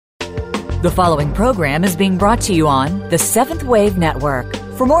The following program is being brought to you on the Seventh Wave Network.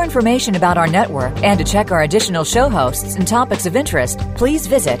 For more information about our network and to check our additional show hosts and topics of interest, please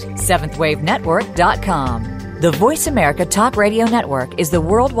visit seventhwavenetwork.com. The Voice America Talk Radio Network is the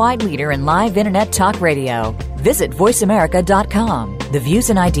worldwide leader in live Internet talk radio. Visit voiceamerica.com. The views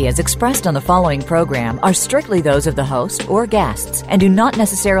and ideas expressed on the following program are strictly those of the host or guests and do not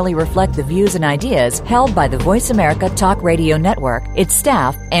necessarily reflect the views and ideas held by the Voice America Talk Radio Network, its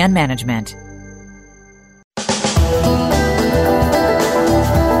staff, and management.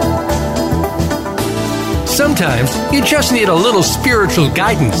 Sometimes you just need a little spiritual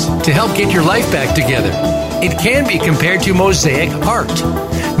guidance to help get your life back together. It can be compared to mosaic art.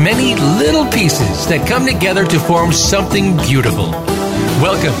 Many little pieces that come together to form something beautiful.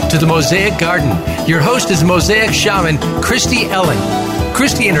 Welcome to the Mosaic Garden. Your host is Mosaic Shaman Christy Ellen.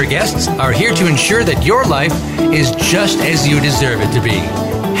 Christy and her guests are here to ensure that your life is just as you deserve it to be.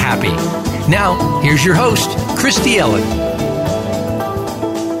 Happy. Now, here's your host, Christy Ellen.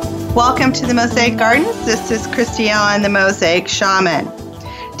 Welcome to the Mosaic Gardens. This is Christy Ellen, the Mosaic Shaman.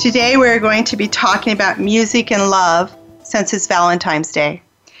 Today we're going to be talking about music and love since it's Valentine's Day.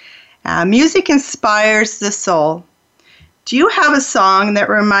 Music inspires the soul. Do you have a song that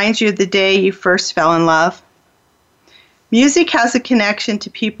reminds you of the day you first fell in love? Music has a connection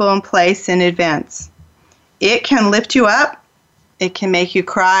to people and place and events. It can lift you up. It can make you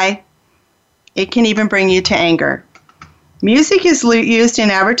cry. It can even bring you to anger. Music is used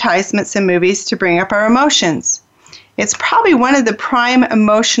in advertisements and movies to bring up our emotions. It's probably one of the prime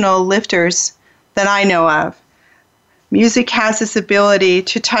emotional lifters that I know of. Music has this ability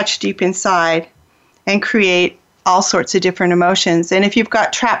to touch deep inside and create all sorts of different emotions. And if you've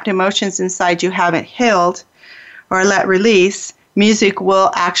got trapped emotions inside you haven't healed or let release, music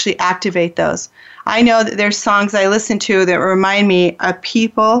will actually activate those. I know that there's songs I listen to that remind me of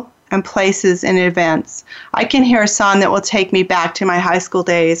people and places and events. I can hear a song that will take me back to my high school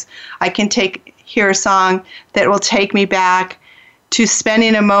days. I can hear a song that will take me back to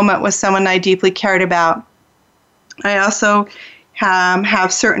spending a moment with someone I deeply cared about. I also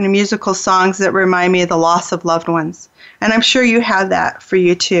have certain musical songs that remind me of the loss of loved ones. And I'm sure you have that for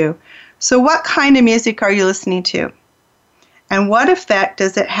you too. So what kind of music are you listening to? And what effect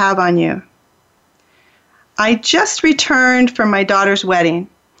does it have on you? I just returned from my daughter's wedding.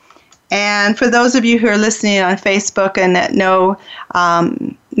 And for those of you who are listening on Facebook and that know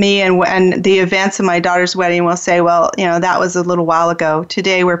me and the events of my daughter's wedding will say, well, that was a little while ago.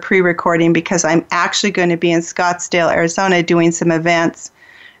 Today we're pre-recording because I'm actually going to be in Scottsdale, Arizona doing some events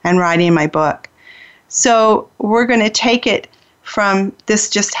and writing my book. So we're going to take it from this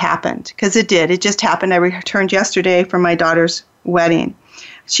just happened, because it did. It just happened. I returned yesterday from my daughter's wedding.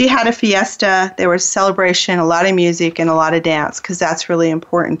 She had a fiesta, there was celebration, a lot of music, and a lot of dance, because that's really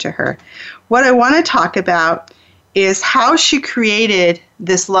important to her. What I want to talk about is how she created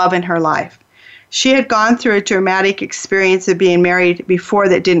this love in her life. She had gone through a dramatic experience of being married before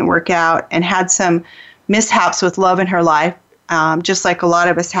that didn't work out and had some mishaps with love in her life, just like a lot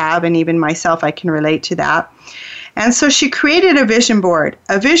of us have, and even myself, I can relate to that. And so she created a vision board.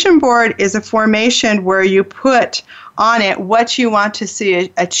 A vision board is a formation where you put on it what you want to see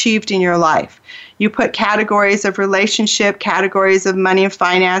achieved in your life. You put categories of relationship, categories of money and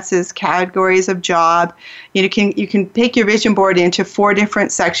finances, categories of job. You can pick your vision board into 4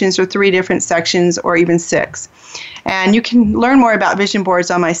 different sections or 3 different sections or even 6. And you can learn more about vision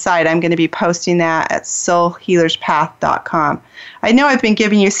boards on my site. I'm going to be posting that at soulhealerspath.com. I know I've been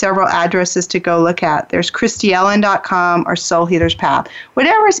giving you several addresses to go look at. There's ChristyEllen.com or Soul Healers Path.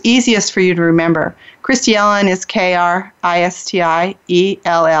 Whatever is easiest for you to remember. Christy Ellen is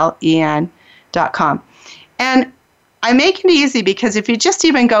KRISTIELLEN.com. And I make it easy because if you just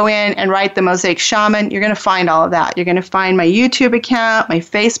even go in and write the Mosaic Shaman, you're going to find all of that. You're going to find my YouTube account, my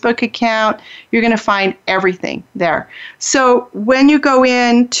Facebook account. You're going to find everything there. So when you go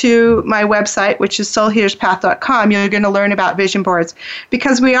into my website, which is soulhealerspath.com, you're going to learn about vision boards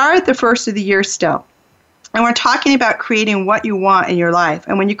because we are at the first of the year still. And we're talking about creating what you want in your life.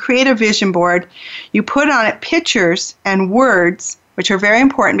 And when you create a vision board, you put on it pictures and words, which are very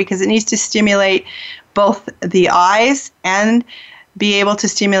important because it needs to stimulate both the eyes and be able to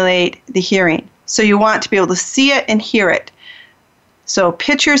stimulate the hearing. So you want to be able to see it and hear it. So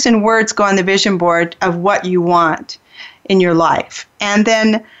pictures and words go on the vision board of what you want in your life. And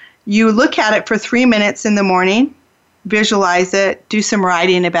then you look at it for 3 minutes in the morning, visualize it, do some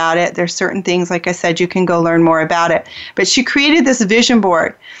writing about it. There's certain things, like I said, you can go learn more about it. But she created this vision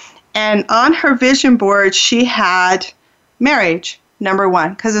board. And on her vision board, she had marriage. number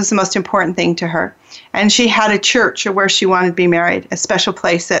one, because it was the most important thing to her. And she had a church where she wanted to be married, a special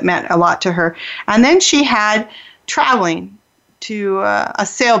place that meant a lot to her. And then she had traveling to a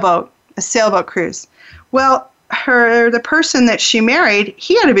sailboat cruise. Well, the person that she married,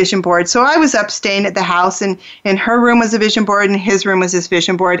 he had a vision board. So I was up staying at the house, and in her room was a vision board, and his room was his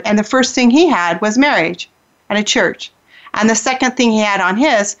vision board. And the first thing he had was marriage and a church. And the second thing he had on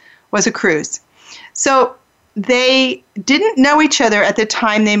his was a cruise. So they didn't know each other at the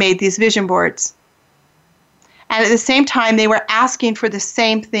time they made these vision boards. And at the same time, they were asking for the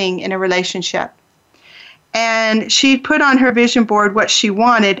same thing in a relationship. And she put on her vision board what she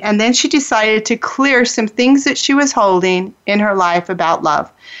wanted, and then she decided to clear some things that she was holding in her life about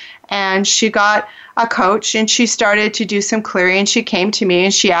love. And she got a coach, and she started to do some clearing. She came to me,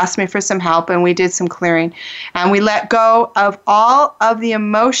 and she asked me for some help, and we did some clearing. And we let go of all of the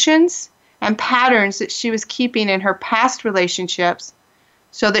emotions and patterns that she was keeping in her past relationships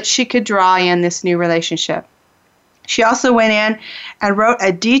so that she could draw in this new relationship. She also went in and wrote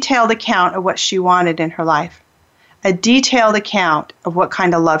a detailed account of what she wanted in her life, a detailed account of what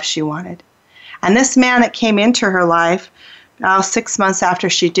kind of love she wanted. And this man that came into her life 6 months after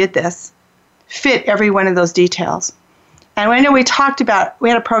she did this fit every one of those details. And I know we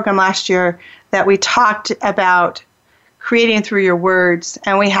had a program last year that we talked about creating through your words,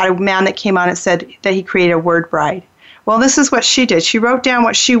 and we had a man that came on and said that he created a word bride. Well, this is what she did. She wrote down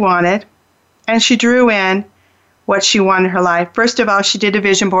what she wanted, and she drew in what she wanted in her life. First of all, she did a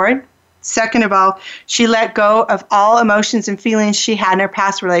vision board. Second of all, she let go of all emotions and feelings she had in her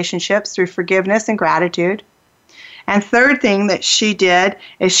past relationships through forgiveness and gratitude. And third thing that she did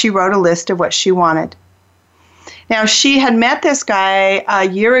is she wrote a list of what she wanted. Now, she had met this guy a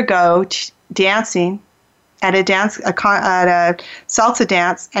year ago dancing at a salsa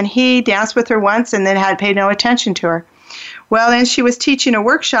dance, and he danced with her once and then had paid no attention to her. Well, then she was teaching a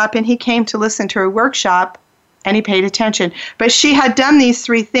workshop, and he came to listen to her workshop, and he paid attention. But she had done these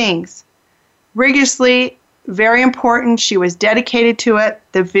three things rigorously, very important. She was dedicated to it.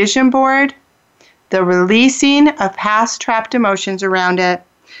 The vision board, the releasing of past trapped emotions around it,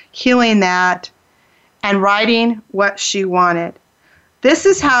 healing that, and writing what she wanted. This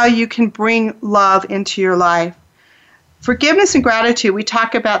is how you can bring love into your life. Forgiveness and gratitude, we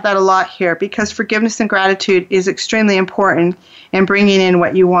talk about that a lot here because forgiveness and gratitude is extremely important in bringing in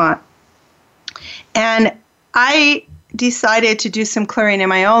what you want. And I decided to do some clearing in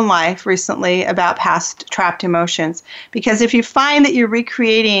my own life recently about past trapped emotions, because if you find that you're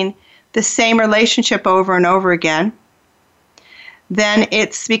recreating the same relationship over and over again, then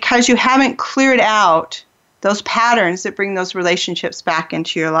it's because you haven't cleared out those patterns that bring those relationships back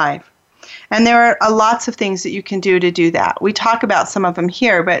into your life. And there are lots of things that you can do that. We talk about some of them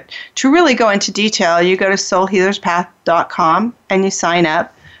here, but to really go into detail, you go to soulhealerspath.com and you sign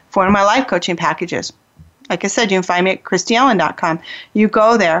up for one of my life coaching packages. Like I said, you can find me at christyellen.com. You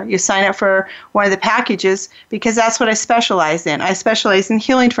go there, you sign up for one of the packages because that's what I specialize in. I specialize in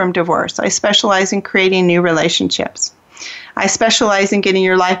healing from divorce. I specialize in creating new relationships. I specialize in getting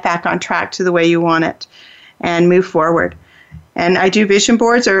your life back on track to the way you want it and move forward. And I do vision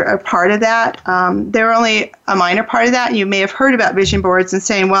boards are a part of that. They're only a minor part of that. You may have heard about vision boards and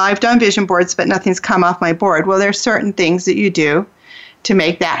saying, well, I've done vision boards, but nothing's come off my board. Well, there's certain things that you do to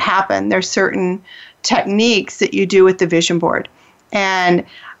make that happen. There's certain techniques that you do with the vision board. And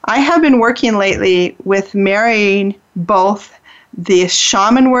I have been working lately with marrying both the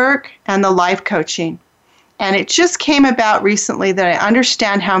shaman work and the life coaching. And it just came about recently that I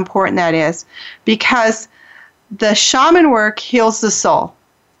understand how important that is, because the shaman work heals the soul.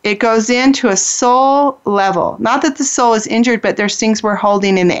 It goes into a soul level. Not that the soul is injured, but there's things we're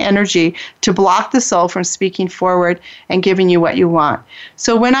holding in the energy to block the soul from speaking forward and giving you what you want.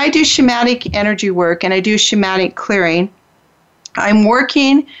 So when I do shamanic energy work and I do shamanic clearing, I'm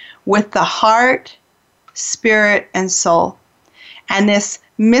working with the heart, spirit, and soul. And this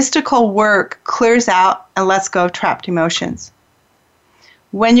mystical work clears out and lets go of trapped emotions.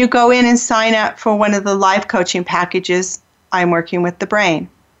 When you go in and sign up for one of the life coaching packages, I'm working with the brain.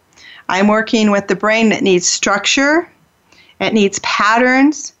 I'm working with the brain that needs structure, it needs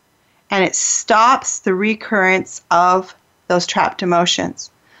patterns, and it stops the recurrence of those trapped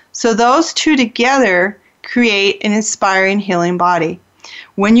emotions. So those two together create an inspiring healing body.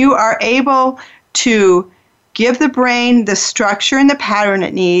 When you are able to give the brain the structure and the pattern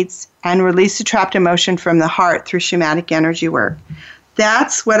it needs and release the trapped emotion from the heart through shamanic energy work.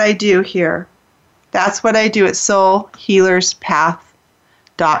 That's what I do here. That's what I do at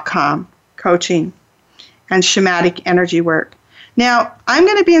soulhealerspath.com, coaching and shamanic energy work. Now, I'm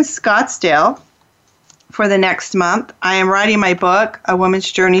going to be in Scottsdale for the next month. I am writing my book, A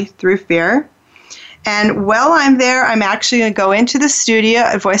Woman's Journey Through Fear. And while I'm there, I'm actually going to go into the studio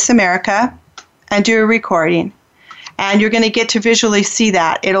at Voice America and do a recording. And you're going to get to visually see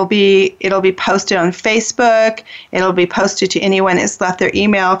that. It'll be posted on Facebook. It'll be posted to anyone that's left their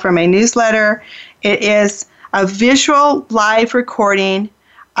email for my newsletter. It is a visual live recording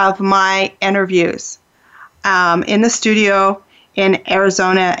of my interviews in the studio in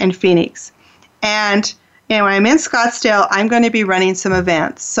Arizona and Phoenix. And when I'm in Scottsdale, I'm going to be running some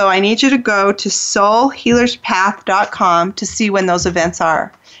events. So I need you to go to soulhealerspath.com to see when those events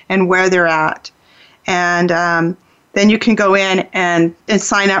are and where they're at. And then you can go in and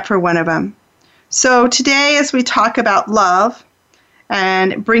sign up for one of them. So today, as we talk about love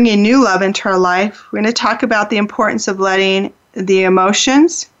and bringing new love into our life, we're going to talk about the importance of letting the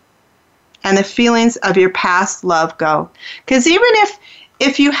emotions and the feelings of your past love go. Because even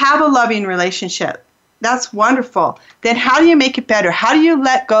if you have a loving relationship, that's wonderful. Then how do you make it better? How do you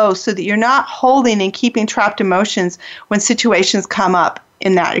let go so that you're not holding and keeping trapped emotions when situations come up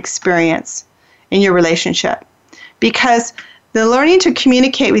in that experience in your relationship? Because the learning to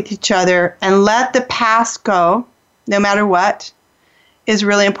communicate with each other and let the past go, no matter what, is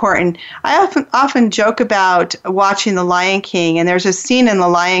really important. I often joke about watching The Lion King, and there's a scene in The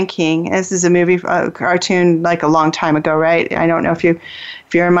Lion King. This is a movie, cartoon, like a long time ago, right? I don't know if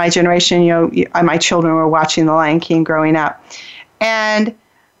you're in my generation. My children were watching The Lion King growing up, and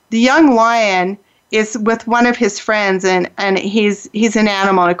the young lion is with one of his friends, and he's an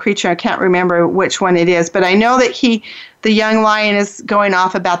animal, a creature. I can't remember which one it is, but I know that the young lion is going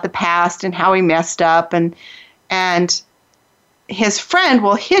off about the past and how he messed up, and his friend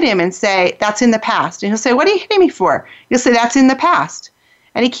will hit him and say, "That's in the past." And he'll say, "What are you hitting me for?" He'll say, "That's in the past."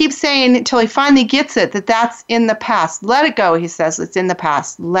 And he keeps saying until he finally gets it that that's in the past. Let it go, he says. It's in the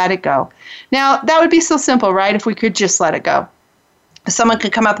past. Let it go. Now, that would be so simple, right, if we could just let it go. Someone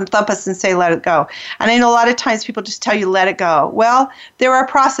could come up and thump us and say, let it go. And I know a lot of times people just tell you, let it go. Well, there are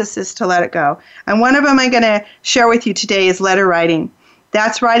processes to let it go. And one of them I'm going to share with you today is letter writing.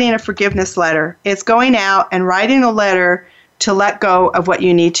 That's writing a forgiveness letter. It's going out and writing a letter to let go of what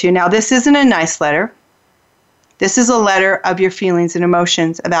you need to. Now, this isn't a nice letter. This is a letter of your feelings and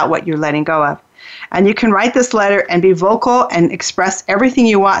emotions about what you're letting go of. And you can write this letter and be vocal and express everything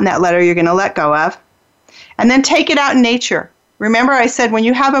you want in that letter you're going to let go of. And then take it out in nature. Remember I said when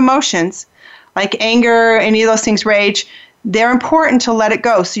you have emotions, like anger, any of those things, rage, they're important to let it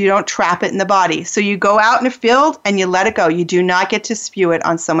go so you don't trap it in the body. So you go out in a field and you let it go. You do not get to spew it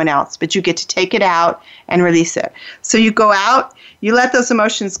on someone else, but you get to take it out and release it. So you go out, you let those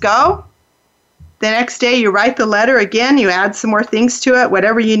emotions go. The next day you write the letter again, you add some more things to it,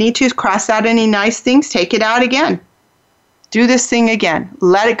 whatever you need to, cross out any nice things, take it out again. Do this thing again.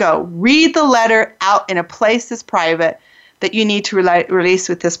 Let it go. Read the letter out in a place that's private that you need to release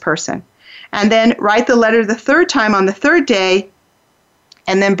with this person. And then write the letter the third time on the third day,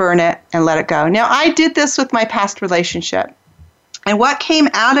 and then burn it and let it go. Now, I did this with my past relationship. And what came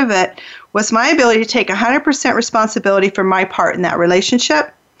out of it was my ability to take 100% responsibility for my part in that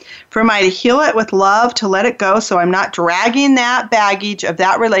relationship, for me to heal it with love, to let it go so I'm not dragging that baggage of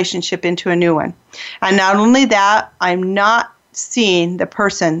that relationship into a new one. And not only that, I'm not seeing the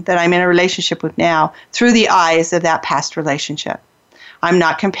person that I'm in a relationship with now through the eyes of that past relationship. I'm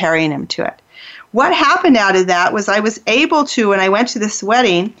not comparing him to it. What happened out of that was I was able to, when I went to this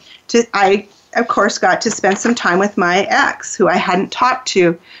wedding, I, of course, got to spend some time with my ex, who I hadn't talked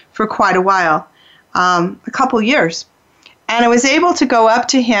to for quite a while, a couple years. And I was able to go up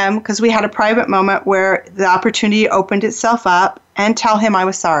to him because we had a private moment where the opportunity opened itself up and tell him I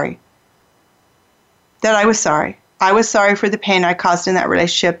was sorry. That I was sorry. I was sorry for the pain I caused in that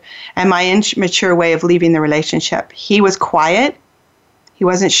relationship and my immature way of leaving the relationship. He was quiet. He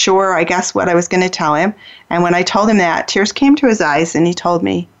wasn't sure, I guess, what I was going to tell him. And when I told him that, tears came to his eyes and he told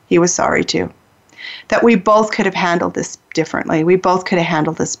me he was sorry too. That we both could have handled this differently. We both could have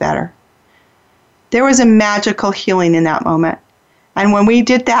handled this better. There was a magical healing in that moment. And when we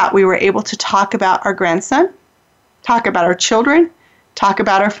did that, we were able to talk about our grandson, talk about our children, talk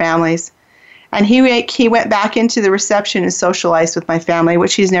about our families. And he went back into the reception and socialized with my family,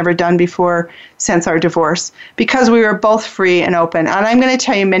 which he's never done before since our divorce, because we were both free and open. And I'm going to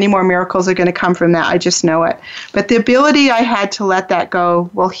tell you many more miracles are going to come from that. I just know it. But the ability I had to let that go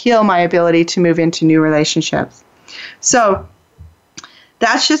will heal my ability to move into new relationships. So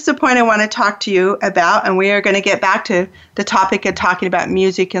that's just the point I want to talk to you about. And we are going to get back to the topic of talking about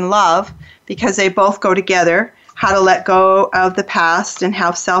music and love, because they both go together. How to let go of the past and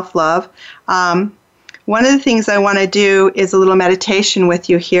have self-love. One one of the things I want to do is a little meditation with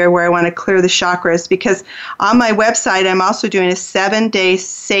you here where I want to clear the chakras, because on my website I'm also doing a 7-day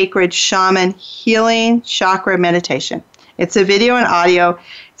sacred shaman healing chakra meditation. It's a video and audio.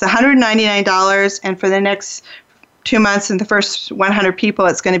 It's $199, and for the next 2 months and the first 100 people,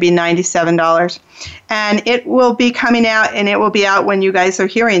 it's going to be $97. And it will be coming out, and it will be out when you guys are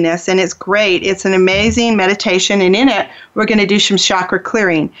hearing this, and it's great. It's an amazing meditation, and in it, we're going to do some chakra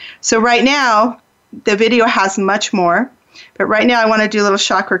clearing. So right now, the video has much more, but right now I want to do a little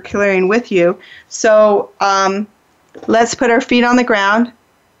chakra clearing with you. So let's put our feet on the ground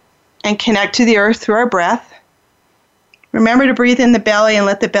and connect to the earth through our breath. Remember to breathe in the belly and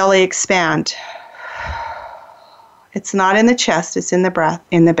let the belly expand. It's not in the chest, it's in the breath,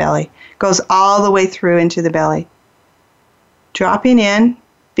 in the belly. It goes all the way through into the belly. Dropping in,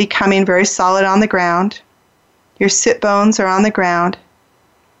 becoming very solid on the ground. Your sit bones are on the ground,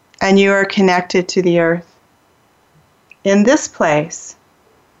 and you are connected to the earth. In this place,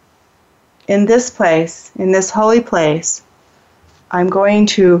 in this holy place, I'm going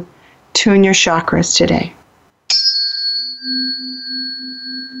to tune your chakras today.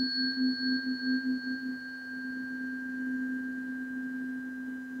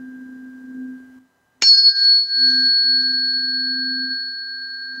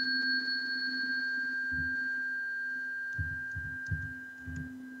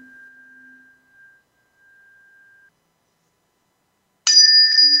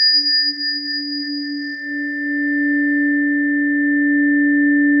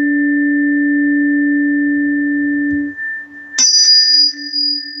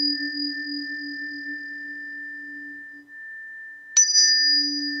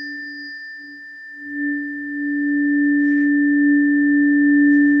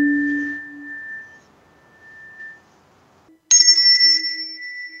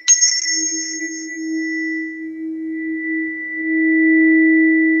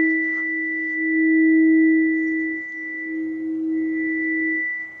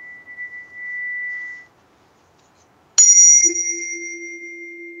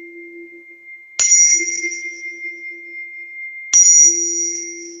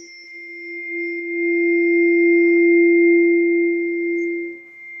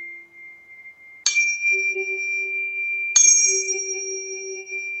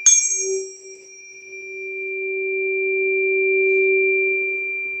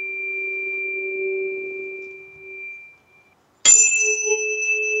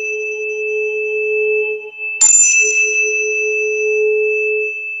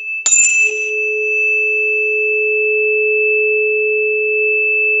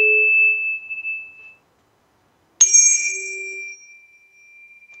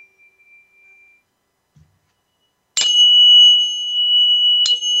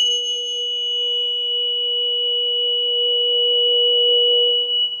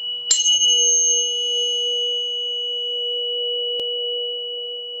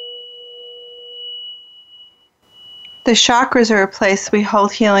 The chakras are a place we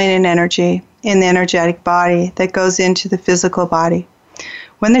hold healing and energy in the energetic body that goes into the physical body.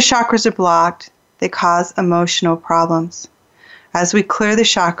 When the chakras are blocked, they cause emotional problems. As we clear the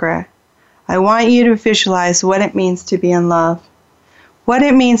chakra, I want you to visualize what it means to be in love, what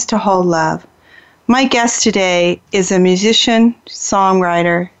it means to hold love. My guest today is a musician,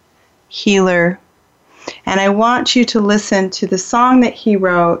 songwriter, healer, and I want you to listen to the song that he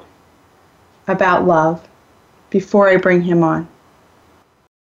wrote about love before I bring him on.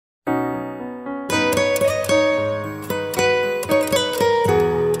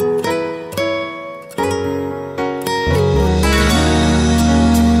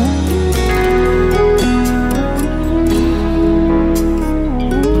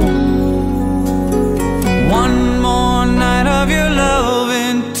 One more night of your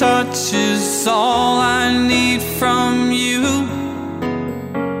loving touch is all I need from you.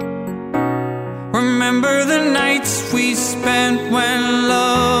 Remember the nights we spent when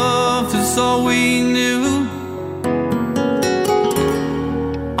love is all we knew.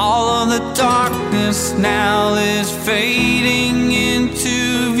 All of the darkness now is fading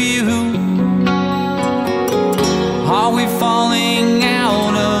into view. Are we falling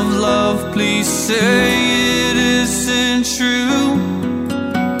out of love? Please say it isn't true.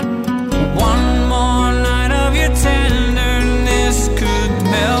 One more night of your tenderness could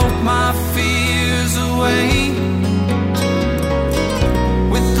melt my fears away.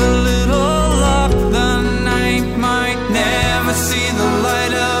 With a little luck, the night might never see the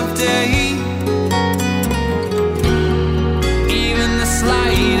light of day. Even the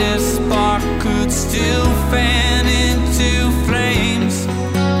slightest spark could still fan into flames.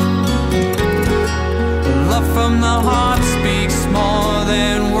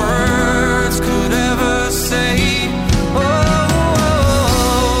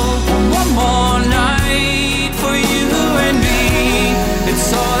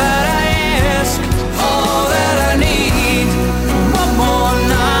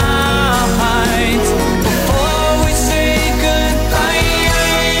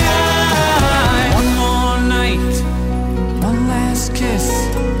 kiss,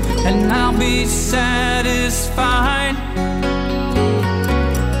 and I'll be satisfied.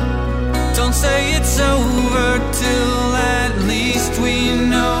 Don't say it's over till at least we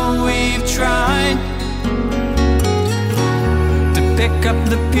know we've tried to pick up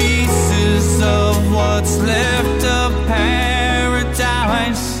the pieces of what's left of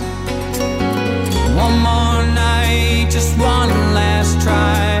paradise. One more night, just one last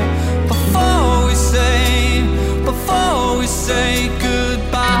try before we say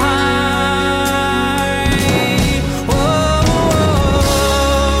goodbye.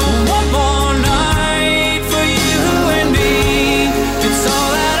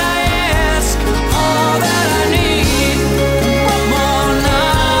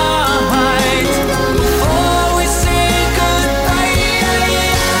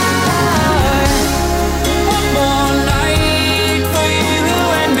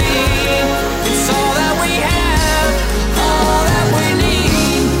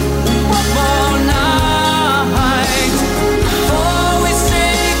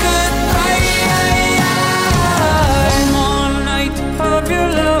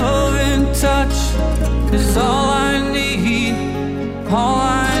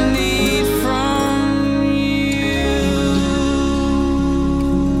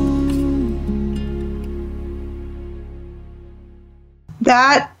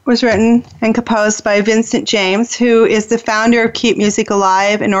 That was written and composed by Vincent James, who is the founder of Keep Music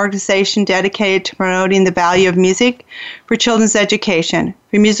Alive, an organization dedicated to promoting the value of music for children's education,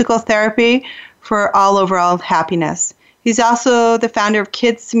 for musical therapy, for all overall happiness. He's also the founder of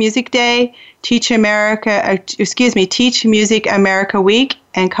Kids Music Day, Teach Music America Week,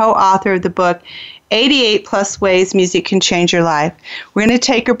 and co-author of the book 88 Plus Ways Music Can Change Your Life. We're going to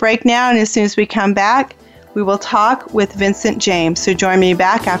take a break now, and as soon as we come back, we will talk with Vincent James. So join me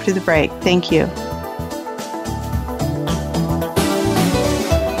back after the break. Thank you.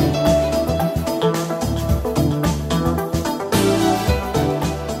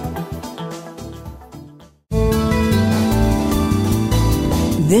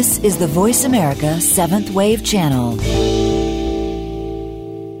 This is the Voice America 7th Wave Channel.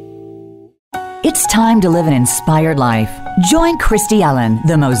 It's time to live an inspired life. Join Christy Ellen,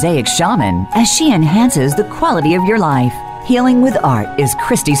 the Mosaic Shaman, as she enhances the quality of your life. Healing with art is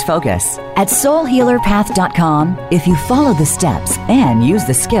Christy's focus. At soulhealerpath.com, if you follow the steps and use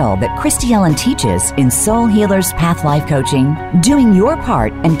the skill that Christy Ellen teaches in Soul Healer's Path Life Coaching, doing your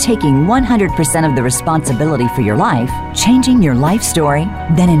part and taking 100% of the responsibility for your life, changing your life story,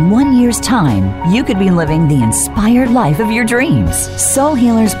 then in 1 year's time, you could be living the inspired life of your dreams. Soul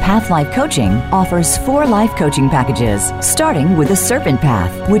Healer's Path Life Coaching offers 4 life coaching packages, starting with the Serpent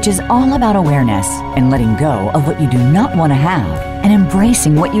Path, which is all about awareness and letting go of what you do not want to have and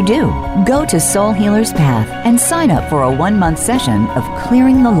embracing what you do. Go to Soul Healer's Path and sign up for a 1-month session of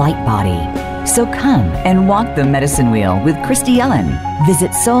clearing the light body. So come and walk the medicine wheel with Christy Ellen.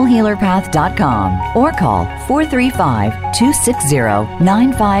 Visit soulhealerpath.com or call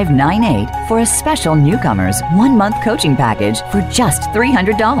 435-260-9598 for a special newcomers 1-month coaching package for just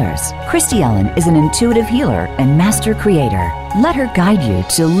 $300. Christy Ellen is an intuitive healer and master creator. Let her guide you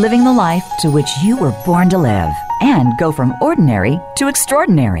to living the life to which you were born to live and go from ordinary to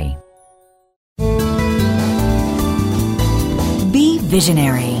extraordinary. Be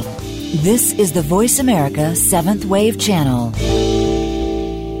visionary. This is the Voice America 7th Wave Channel.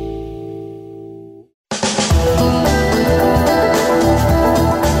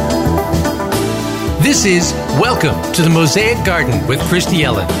 This is Welcome to the Mosaic Garden with Christy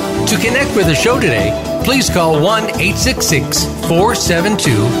Ellen. To connect with the show today, please call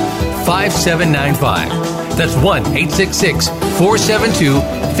 1-866-472-5795. That's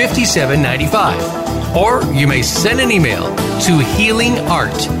 1-866-472-5795. Or you may send an email to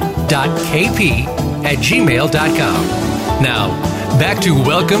healingart.kp@gmail.com. Now, back to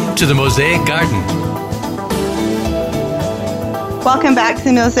Welcome to the Mosaic Garden. Welcome back to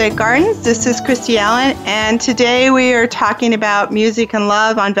the Mosaic Gardens. This is Christy Allen, and today we are talking about music and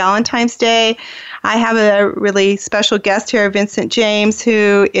love on Valentine's Day. I have a really special guest here, Vincent James,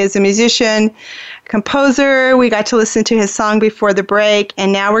 who is a musician, composer. We got to listen to his song before the break,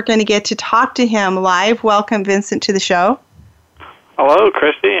 and now we're going to get to talk to him live. Welcome, Vincent, to the show. Hello,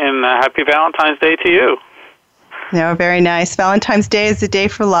 Christy, and happy Valentine's Day to you. No, very nice. Valentine's Day is the day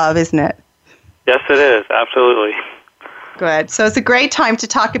for love, isn't it? Yes, it is. Absolutely. Good. So it's a great time to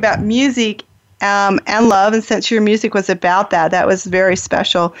talk about music and love, and since your music was about that, that was very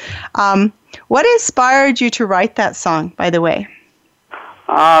special. What inspired you to write that song, by the way?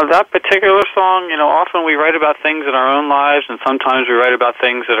 That particular song, often we write about things in our own lives, and sometimes we write about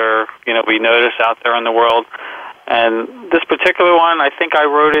things that are, we notice out there in the world. And this particular one, I think I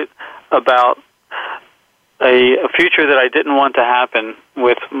wrote it about a future that I didn't want to happen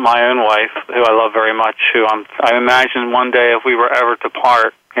with my own wife, who I love very much, I imagine one day if we were ever to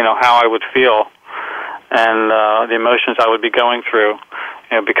part, how I would feel and the emotions I would be going through,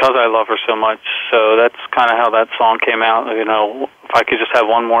 because I love her so much. So that's kind of how that song came out. If I could just have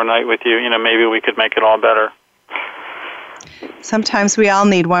one more night with you, maybe we could make it all better. Sometimes we all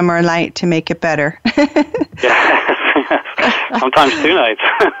need one more night to make it better. Yes. Sometimes 2 nights.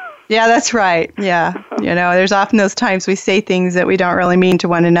 Yeah, that's right. Yeah. There's often those times we say things that we don't really mean to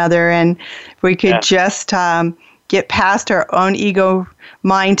one another, and if we could just get past our own ego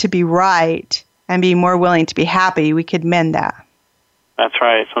mind to be right and be more willing to be happy, we could mend that. That's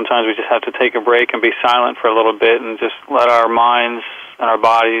right. Sometimes we just have to take a break and be silent for a little bit and just let our minds and our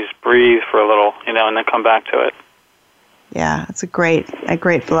bodies breathe for a little, and then come back to it. Yeah, it's a great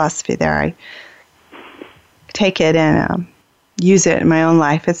philosophy there. I take it and use it in my own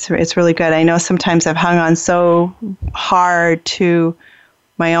life. It's really good. I know sometimes I've hung on so hard to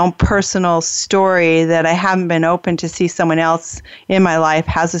my own personal story that I haven't been open to see someone else in my life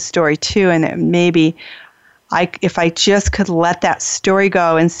has a story too, and that maybe if I just could let that story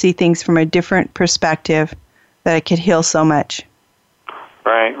go and see things from a different perspective, that it could heal so much.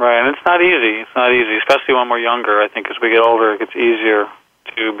 Right. And it's not easy. Especially when we're younger. I think as we get older, it gets easier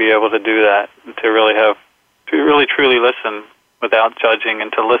to be able to do that, and to really truly listen without judging,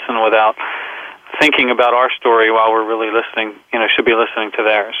 and to listen without thinking about our story while we're really listening, should be listening to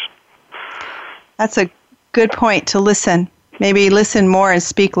theirs. That's a good point, to listen. Maybe listen more and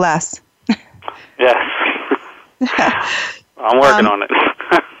speak less. Yes. I'm working on it.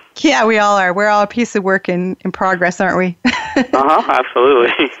 Yeah, we all are. We're all a piece of work in progress, aren't we?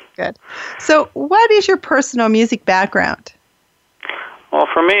 Absolutely. Good. So what is your personal music background? Well,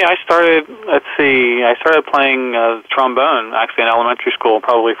 for me, I started playing trombone, actually, in elementary school,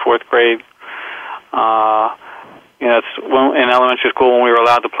 probably 4th grade. It's in elementary school when we were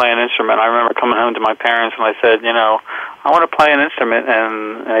allowed to play an instrument. I remember coming home to my parents and I said, I want to play an instrument.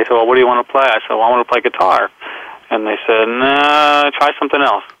 And they said, well, what do you want to play? I said, well, I want to play guitar. And they said, no, try something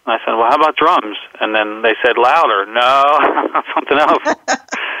else. And I said, well, how about drums? And then they said, louder. No, something else.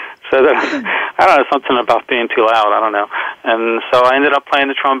 So I don't know, something about being too loud. I don't know. And so I ended up playing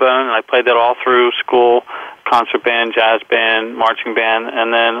the trombone, and I played that all through school, concert band, jazz band, marching band.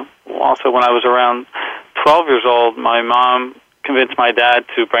 And then also when I was around 12 years old, my mom convinced my dad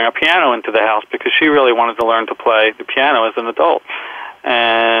to bring a piano into the house because she really wanted to learn to play the piano as an adult.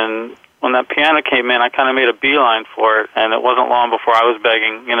 And when that piano came in, I kind of made a beeline for it, and it wasn't long before I was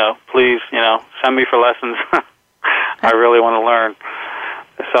begging, please, send me for lessons. I really want to learn.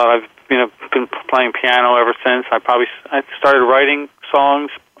 So I've, been playing piano ever since. I started writing songs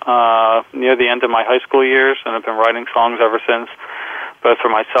near the end of my high school years, and I've been writing songs ever since. Both for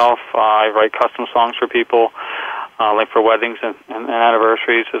myself, I write custom songs for people, like for weddings and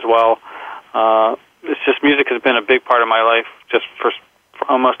anniversaries as well. It's just music has been a big part of my life, just for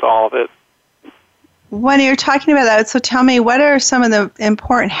almost all of it. When you're talking about that, so tell me, what are some of the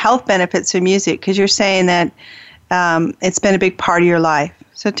important health benefits of music? Because you're saying that it's been a big part of your life.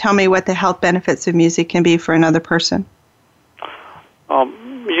 So tell me what the health benefits of music can be for another person. Well,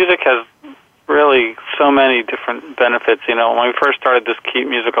 music has really so many different benefits. When we first started this Keep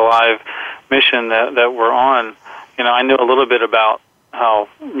Music Alive mission that we're on, I knew a little bit about how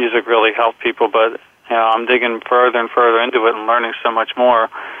music really helped people, but I'm digging further and further into it and learning so much more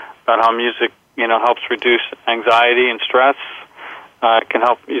about how music, helps reduce anxiety and stress. It can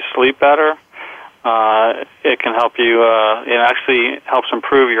help you sleep better. It can help you. It actually helps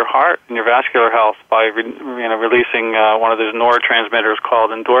improve your heart and your vascular health by releasing one of those neurotransmitters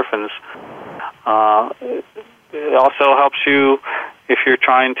called endorphins. It also helps you if you're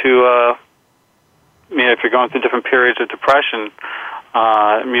trying to, if you're going through different periods of depression.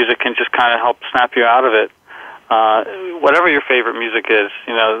 Music can just kind of help snap you out of it. Whatever your favorite music is,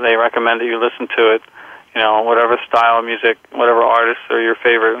 they recommend that you listen to it. Whatever style of music, whatever artists are your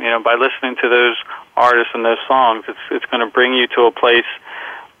favorite, by listening to those artists and those songs, it's going to bring you to a place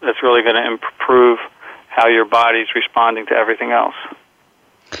that's really going to improve how your body's responding to everything else.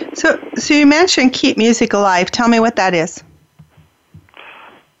 So you mentioned Keep Music Alive. Tell me what that is.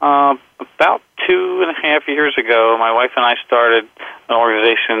 About 2.5 years ago, my wife and I started an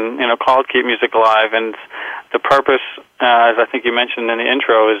organization, called Keep Music Alive, and the purpose, as I think you mentioned in the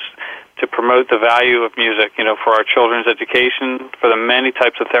intro, is to promote the value of music, for our children's education, for the many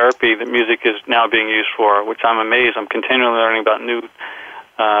types of therapy that music is now being used for, which I'm amazed. I'm continually learning about new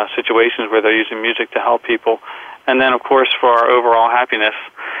situations where they're using music to help people. And then, of course, for our overall happiness.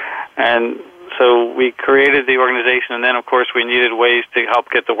 And so we created the organization, and then, of course, we needed ways to help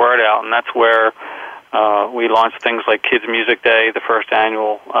get the word out, and that's where we launched things like Kids Music Day, the first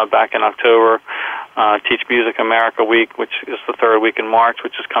annual, back in October, Teach Music America Week, which is the third week in March,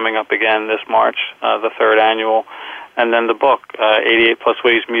 which is coming up again this March, the third annual, and then the book, 88 Plus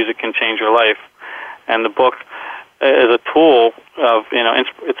Ways Music Can Change Your Life. And the book is a tool of,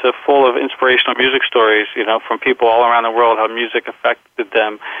 it's full of inspirational music stories, from people all around the world, how music affected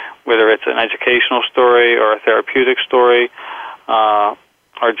them, whether it's an educational story or a therapeutic story,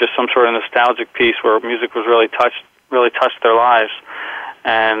 or just some sort of nostalgic piece where music was really touched their lives.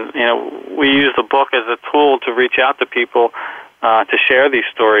 And, we use the book as a tool to reach out to people, to share these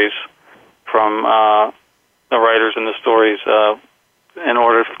stories from the writers and the stories, in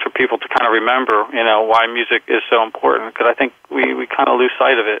order for people to kind of remember, why music is so important, because I think we kind of lose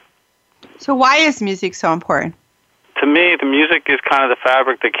sight of it. So why is music so important? To me, the music is kind of the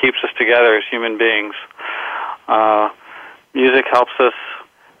fabric that keeps us together as human beings. Music helps us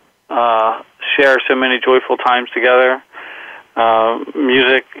share so many joyful times together.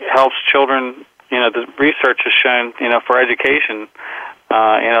 Music helps children, the research has shown, for education,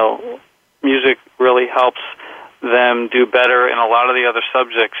 music really helps them do better in a lot of the other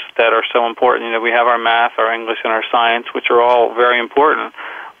subjects that are so important. We have our math, our English, and our science, which are all very important.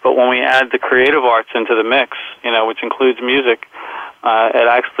 But when we add the creative arts into the mix, which includes music, it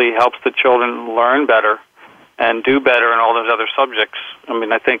actually helps the children learn better and do better in all those other subjects.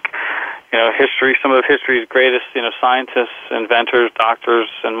 I think, history, some of history's greatest, scientists, inventors, doctors,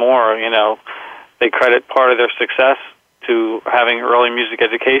 and more, they credit part of their success to having early music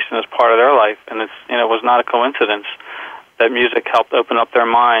education as part of their life. And it was not a coincidence that music helped open up their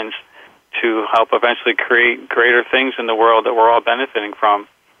minds to help eventually create greater things in the world that we're all benefiting from.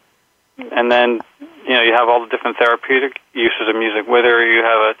 And then, you have all the different therapeutic uses of music, whether you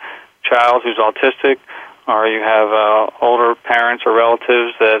have a child who's autistic, or you have older parents or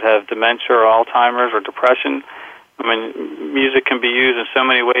relatives that have dementia or Alzheimer's or depression. Music can be used in so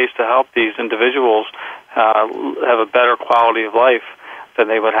many ways to help these individuals have a better quality of life than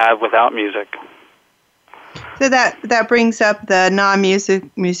they would have without music. So that brings up the non-music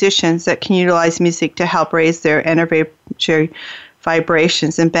musicians that can utilize music to help raise their energy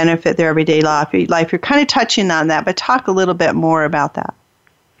vibrations and benefit their everyday life. You're kind of touching on that, but talk a little bit more about that.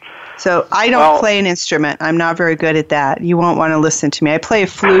 So I don't play an instrument. I'm not very good at that. You won't want to listen to me. I play a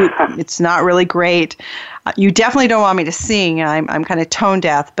flute. It's not really great. You definitely don't want me to sing. I'm kind of tone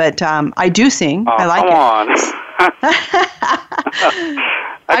deaf, but I do sing. I like it.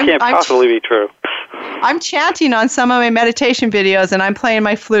 That can't possibly be true. I'm chanting on some of my meditation videos, and I'm playing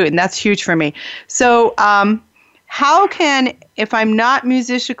my flute, and that's huge for me. So how can, if I'm not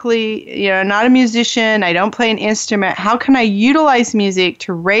musically, not a musician, I don't play an instrument, how can I utilize music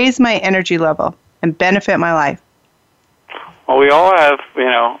to raise my energy level and benefit my life? Well, we all have,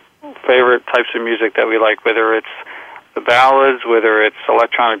 favorite types of music that we like, whether it's the ballads, whether it's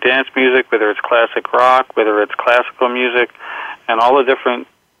electronic dance music, whether it's classic rock, whether it's classical music, and all the different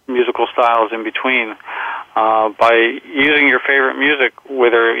musical styles in between. By using your favorite music,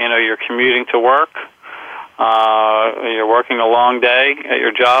 whether, you're commuting to work, you're working a long day at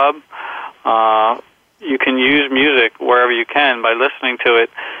your job, you can use music wherever you can by listening to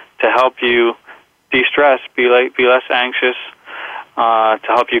it to help you de-stress, be less anxious, to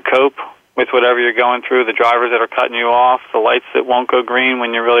help you cope with whatever you're going through, the drivers that are cutting you off, the lights that won't go green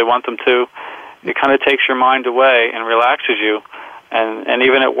when you really want them to. It kind of takes your mind away and relaxes you. And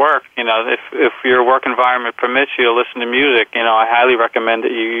even at work, if your work environment permits you to listen to music, I highly recommend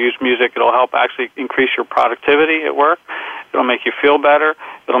that you use music. It'll help actually increase your productivity at work. It'll make you feel better.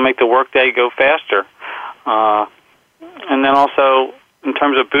 It'll make the workday go faster. And then also, in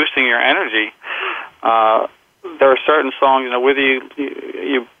terms of boosting your energy, there are certain songs, whether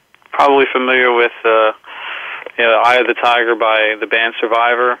you're probably familiar with Eye of the Tiger by the band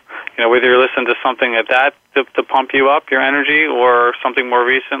Survivor, whether you're listening to something like that to pump you up, your energy, or something more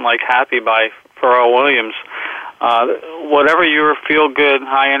recent like Happy by Pharrell Williams, whatever your feel-good,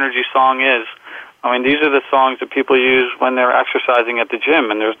 high-energy song is, these are the songs that people use when they're exercising at the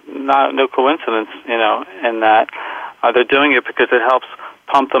gym, and there's no coincidence, in that. They're doing it because it helps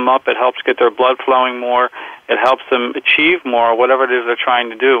pump them up, it helps get their blood flowing more, it helps them achieve more, whatever it is they're trying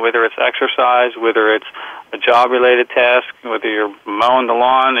to do, whether it's exercise, whether it's a job-related task, whether you're mowing the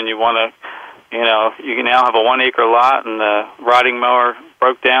lawn and you want to, you can now have a 1-acre lot and the riding mower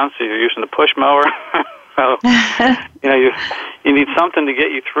broke down, so you're using the push mower. So, you need something to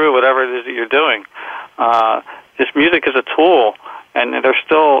get you through whatever it is that you're doing. This music is a tool, And there's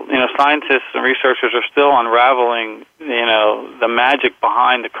still, scientists and researchers are still unraveling, the magic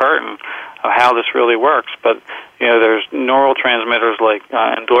behind the curtain of how this really works. But, there's neurotransmitters like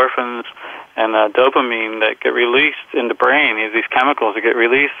endorphins and dopamine that get released in the brain, these chemicals that get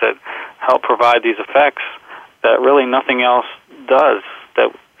released that help provide these effects that really nothing else does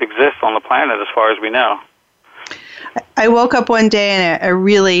that exists on the planet as far as we know. I woke up one day in a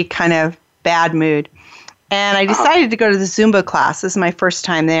really kind of bad mood. And I decided to go to the Zumba class. This is my first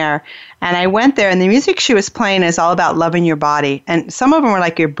time there. And I went there, and the music she was playing is all about loving your body. And some of them were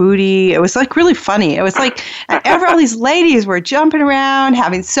like your booty. It was like really funny. It was like all these ladies were jumping around,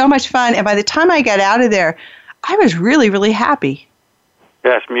 having so much fun. And by the time I got out of there, I was really, really happy.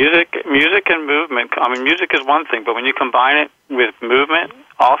 Yes, music and movement. I mean, music is one thing, but when you combine it with movement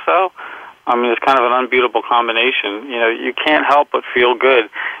also, it's kind of an unbeatable combination. You can't help but feel good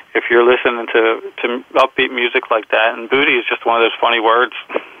if you're listening to upbeat music like that. And booty is just one of those funny words.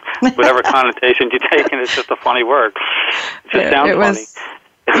 Whatever connotation you take, and it's just a funny word. It just sounds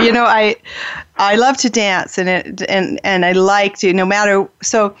funny. I love to dance, and I like to, no matter,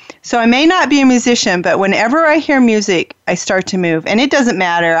 so I may not be a musician, but whenever I hear music, I start to move, and it doesn't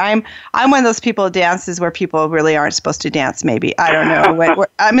matter. I'm one of those people who dances where people really aren't supposed to dance. Maybe, I don't know.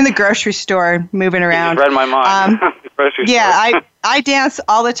 I'm in the grocery store moving around. You read my mind. I dance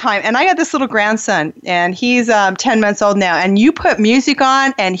all the time, and I got this little grandson, and he's 10 months old now, and you put music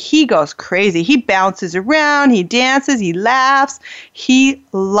on, and he goes crazy. He bounces around, he dances, he laughs, he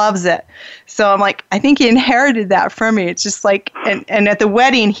loves it. So I'm like, I think he inherited that from me. It's just like, and at the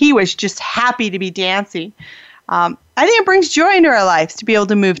wedding, he was just happy to be dancing. I think it brings joy into our lives to be able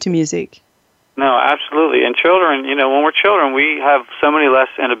to move to music. No, absolutely. And children, when we're children, we have so many less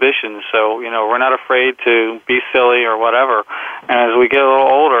inhibitions. So, we're not afraid to be silly or whatever. And as we get a little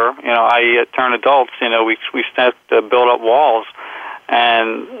older, I turn adults, we start to build up walls.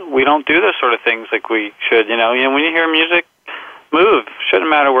 And we don't do those sort of things like we should. When you hear music, move. Shouldn't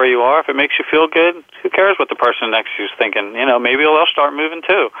matter where you are. If it makes you feel good, who cares what the person next to you is thinking? Maybe they'll start moving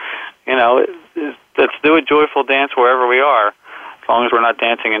too. Let's do a joyful dance wherever we are. As long as we're not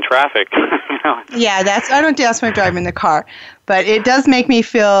dancing in traffic. Yeah, I don't dance when I'm driving the car, but it does make me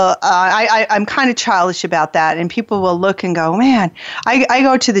feel, I'm kind of childish about that, and people will look and go, man, I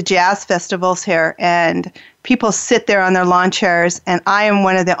go to the jazz festivals here, and people sit there on their lawn chairs, and I am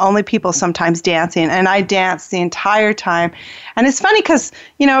one of the only people sometimes dancing, and I dance the entire time. And it's funny because,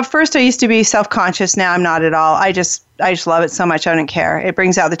 at first I used to be self-conscious, now I'm not at all. I just love it so much, I don't care. It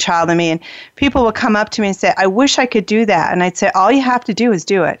brings out the child in me. And people will come up to me and say, I wish I could do that. And I'd say, all you have to do is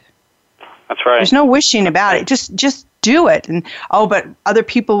do it. That's right. There's no wishing about it. Just do it. And, but other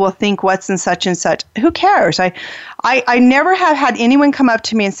people will think what's and such and such. Who cares? I never have had anyone come up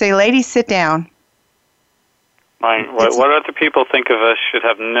to me and say, lady, sit down. Right. What other people think of us should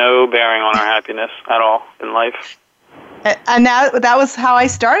have no bearing on our happiness at all in life. And that was how I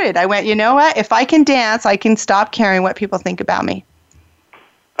started. I went, you know what? If I can dance, I can stop caring what people think about me.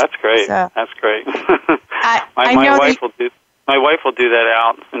 That's great. So, that's great. My wife will do that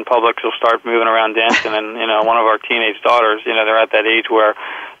out in public. She'll start moving around dancing, and one of our teenage daughters, they're at that age where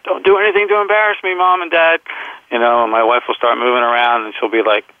don't do anything to embarrass me, Mom and Dad. And my wife will start moving around, and she'll be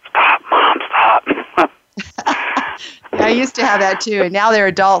like, "Stop, Mom, stop." I used to have that too, and now they're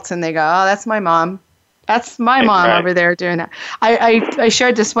adults, and they go, "Oh, that's my mom. That's my mom over there doing that." I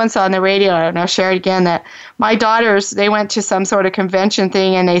shared this once on the radio, and I'll share it again, that my daughters, they went to some sort of convention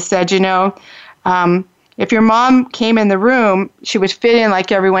thing, and they said, if your mom came in the room, she would fit in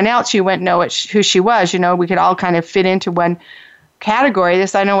like everyone else. You wouldn't know who she was. We could all kind of fit into one category.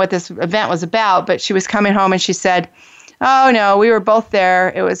 I know what this event was about, but she was coming home, and she said, oh, no, we were both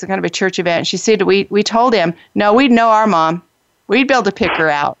there. It was kind of a church event. She said, we told him, no, we'd know our mom. We'd be able to pick her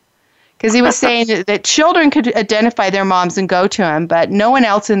out. Because he was saying that children could identify their moms and go to him, but no one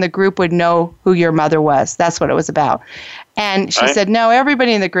else in the group would know who your mother was. That's what it was about. And she said, no,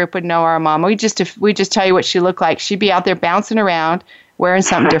 everybody in the group would know our mom. We just tell you what she looked like. She'd be out there bouncing around, wearing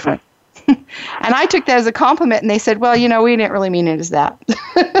something different. And I took that as a compliment, and they said, well, we didn't really mean it as that.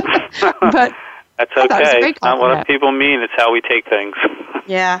 But that's okay. It's not what people mean. It's how we take things.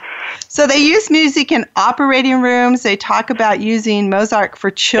 Yeah. So they use music in operating rooms. They talk about using Mozart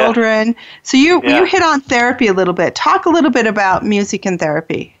for children. Yeah. So you hit on therapy a little bit. Talk a little bit about music and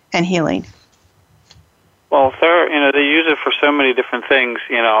therapy and healing. Well, they use it for so many different things.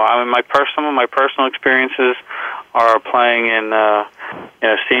 Some of my personal experiences are playing in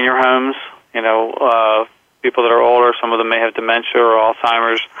senior homes. People that are older. Some of them may have dementia or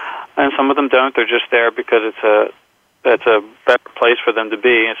Alzheimer's, and some of them don't. They're just there because it's a better place for them to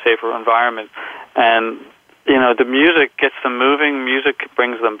be, a safer environment. And the music gets them moving. Music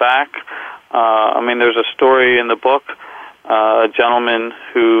brings them back. There's a story in the book, a gentleman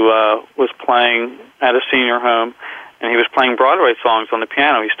who was playing at a senior home, and he was playing Broadway songs on the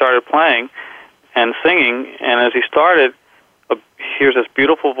piano. He started playing and singing, and as he started, hears this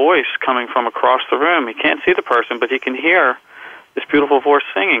beautiful voice coming from across the room. He can't see the person, but he can hear this beautiful voice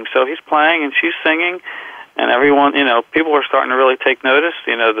singing. So he's playing, and she's singing, and everyone, people are starting to really take notice.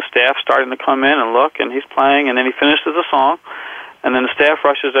 The staff starting to come in and look, and he's playing, and then he finishes the song, and then the staff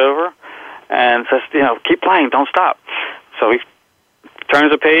rushes over and says, keep playing, don't stop. So he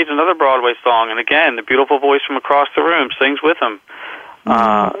turns the page, another Broadway song, and again, the beautiful voice from across the room sings with him.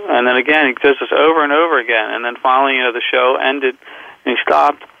 And then again, he does this over and over again, and then finally, the show ended, and he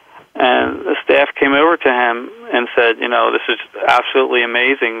stopped, and the staff came over to him and said, this is absolutely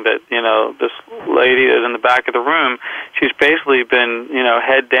amazing that, this lady is in the back of the room. She's basically been,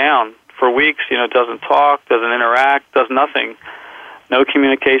 head down for weeks, doesn't talk, doesn't interact, does nothing, no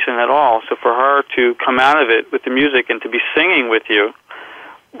communication at all. So for her to come out of it with the music and to be singing with you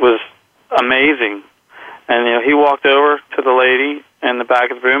was amazing. And, he walked over to the lady in the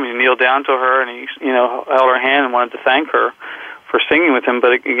back of the room, he kneeled down to her, and he, held her hand and wanted to thank her for singing with him.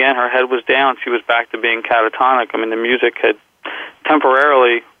 But again, her head was down. She was back to being catatonic. The music had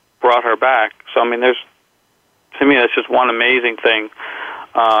temporarily brought her back. So, to me, that's just one amazing thing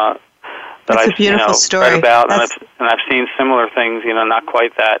that I've read about, and I've seen similar things, not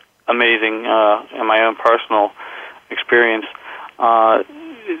quite that amazing in my own personal experience.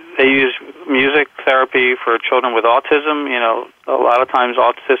 They use music therapy for children with autism. A lot of times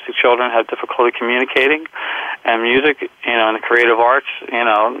autistic children have difficulty communicating, and music, in the creative arts,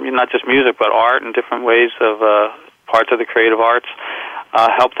 not just music, but art and different ways of parts of the creative arts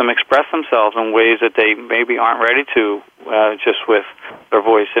help them express themselves in ways that they maybe aren't ready to just with their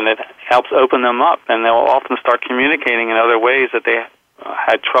voice, and it helps open them up, and they'll often start communicating in other ways that they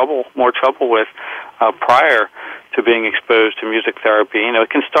had more trouble with prior to being exposed to music therapy. It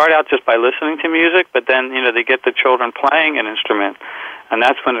can start out just by listening to music, but then, they get the children playing an instrument, and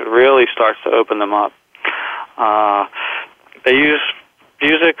that's when it really starts to open them up. They use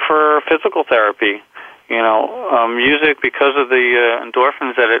music for physical therapy. Music, because of the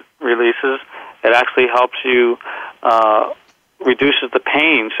endorphins that it releases, it actually helps you, reduces the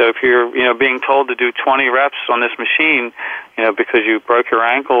pain. So if you're, being told to do 20 reps on this machine, because you broke your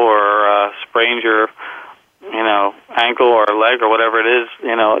ankle or sprained your ankle or leg or whatever it is,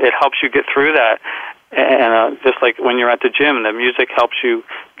 it helps you get through that. And just like when you're at the gym, the music helps you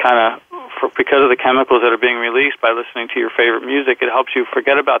because of the chemicals that are being released by listening to your favorite music, it helps you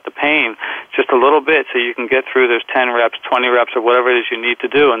forget about the pain just a little bit so you can get through those 10 reps, 20 reps, or whatever it is you need to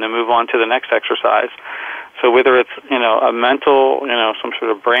do, and then move on to the next exercise. So whether it's, a mental, some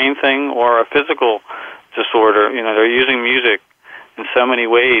sort of brain thing or a physical disorder, they're using music in so many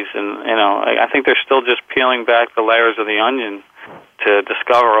ways, and I think they're still just peeling back the layers of the onion to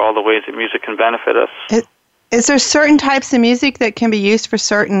discover all the ways that music can benefit us. Is there certain types of music that can be used for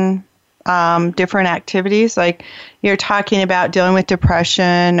certain different activities? Like you're talking about dealing with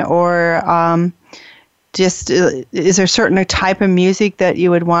depression, or is there a certain type of music that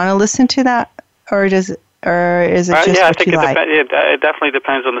you would want to listen to that, or is it just what you like? It definitely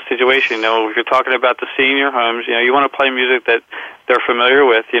depends on the situation. If you're talking about the senior homes, you want to play music that they're familiar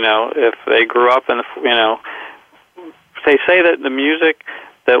with. If they grew up in they say that the music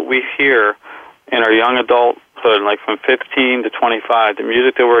that we hear in our young adulthood, like from 15 to 25, the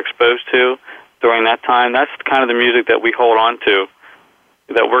music that we're exposed to during that time, that's kind of the music that we hold on to,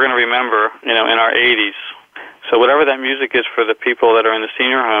 that we're going to remember, in our 80s. So whatever that music is for the people that are in the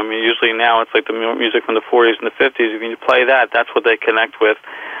senior home, usually now it's like the music from the 40s and the 50s. If you play that, that's what they connect with.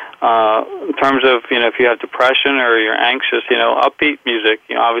 In terms of, if you have depression or you're anxious, upbeat music,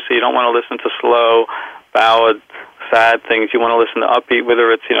 obviously you don't want to listen to slow, ballad, sad things. You want to listen to upbeat,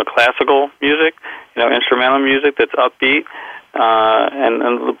 whether it's, classical music, instrumental music that's upbeat. And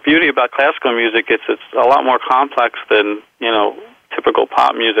the beauty about classical music is it's a lot more complex than, typical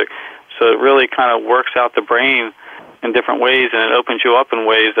pop music. So it really kind of works out the brain in different ways, and it opens you up in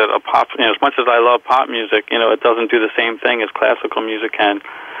ways that a pop, as much as I love pop music, it doesn't do the same thing as classical music can.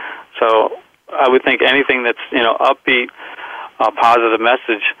 So I would think anything that's, upbeat, positive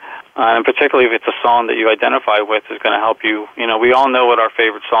message, and particularly if it's a song that you identify with, is going to help you. We all know what our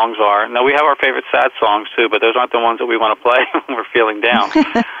favorite songs are. Now, we have our favorite sad songs, too, but those aren't the ones that we want to play when we're feeling down.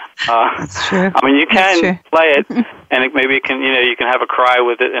 That's true. You can play it, and maybe you can have a cry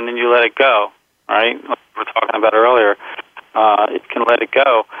with it, and then you let it go, right? Like we were talking about earlier. You can let it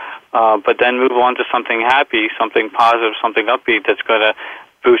go, but then move on to something happy, something positive, something upbeat that's going to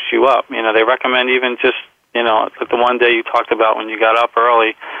boost you up. They recommend even just like the one day you talked about when you got up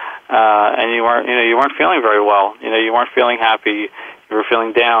early, and you weren't feeling very well. You weren't feeling happy. You were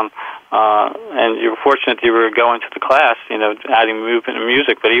feeling down, and you were fortunate you were going to the class. Adding movement and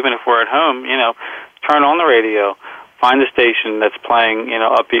music. But even if we're at home, turn on the radio, find a station that's playing,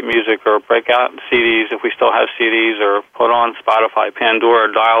 upbeat music, or break out CDs if we still have CDs, or put on Spotify,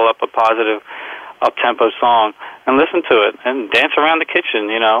 Pandora, dial up a positive, up-tempo song, and listen to it, and dance around the kitchen.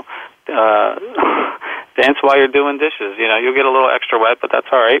 Dance while you're doing dishes. You'll get a little extra wet, but that's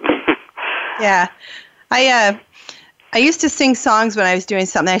all right. Yeah. I used to sing songs when I was doing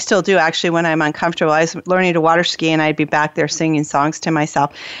something. I still do, actually, when I'm uncomfortable. I was learning to water ski, and I'd be back there singing songs to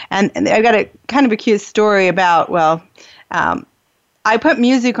myself. And I got a kind of a cute story about, I put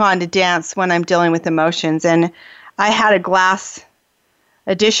music on to dance when I'm dealing with emotions. And I had a glass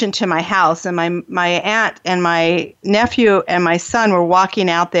addition to my house, and my aunt and my nephew and my son were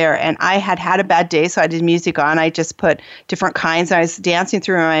walking out there, and I had a bad day, so I did music on. I just put different kinds. I was dancing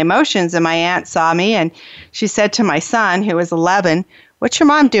through my emotions, and my aunt saw me, and she said to my son, who was 11, "What's your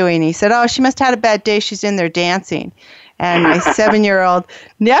mom doing?" He said, "Oh, she must have had a bad day. She's in there dancing." And my 7-year-old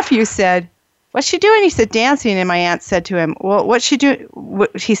nephew said, "What's she doing?" He said, "Dancing." And my aunt said to him, "Well, what's she doing?"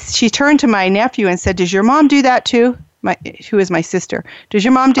 She turned to my nephew and said, "Does your mom do that too?" Who is my sister. "Does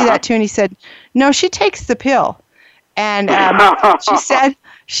your mom do that too?" And he said, "No, she takes the pill." And she said,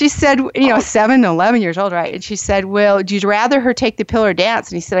 7, 11 years old, right? And she said, "Well, would you rather her take the pill or dance?"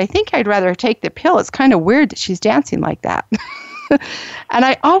 And he said, "I think I'd rather her take the pill. It's kind of weird that she's dancing like that." And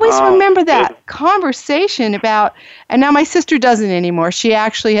I always remember that conversation about, and now my sister doesn't anymore. She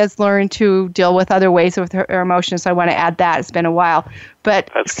actually has learned to deal with other ways with her emotions. So I want to add that. It's been a while.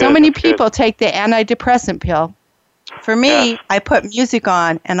 But many people take the antidepressant pill. For me, I put music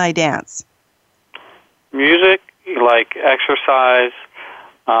on and I dance. Music, like exercise,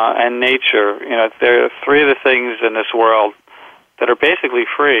 and nature. There are three of the things in this world that are basically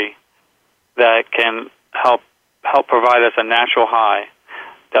free that can help provide us a natural high,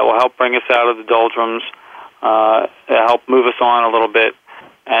 that will help bring us out of the doldrums, help move us on a little bit.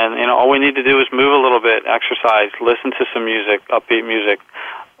 And, all we need to do is move a little bit, exercise, listen to some music, upbeat music,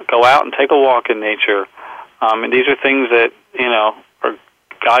 go out and take a walk in nature. And these are things that, are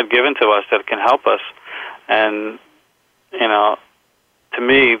God-given to us that can help us. And, to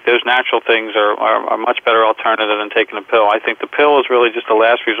me, those natural things are a much better alternative than taking a pill. I think the pill is really just a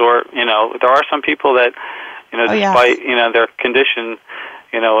last resort. There are some people that, despite, their condition,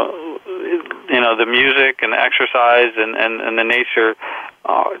 the music and the exercise and the nature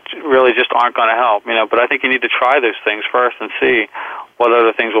really just aren't going to help. But I think you need to try those things first and see what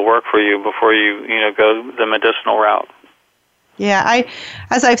other things will work for you before you, go the medicinal route. Yeah,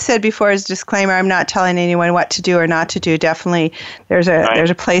 as I've said before as a disclaimer, I'm not telling anyone what to do or not to do. Definitely, there's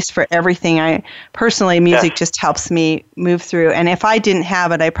a place for everything. Personally, music just helps me move through. And if I didn't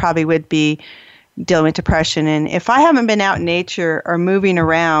have it, I probably would be dealing with depression. And if I haven't been out in nature or moving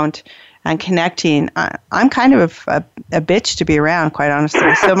around and connecting, I'm kind of a bitch to be around, quite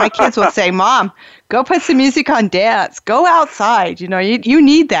honestly. So my kids will say, "Mom, go put some music on, dance, go outside. You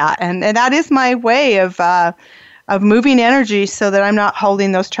need that." And that is my way of moving energy so that I'm not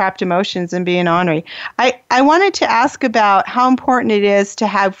holding those trapped emotions and being ornery. I wanted to ask about how important it is to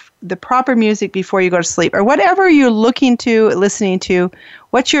have the proper music before you go to sleep, or whatever you're listening to.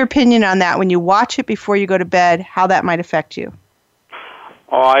 What's your opinion on that when you watch it before you go to bed, how that might affect you?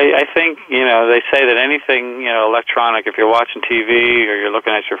 Well, I think, they say that anything, electronic, if you're watching TV or you're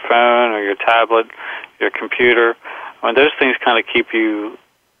looking at your phone or your tablet, your computer, those things kind of keep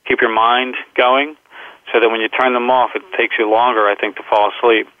your mind going, so that when you turn them off, it takes you longer, I think, to fall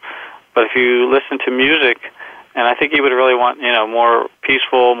asleep. But if you listen to music, and I think you would really want, more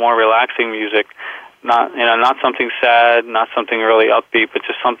peaceful, more relaxing music, not something sad, not something really upbeat, but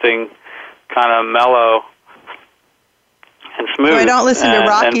just something kind of mellow and smooth. So I don't listen to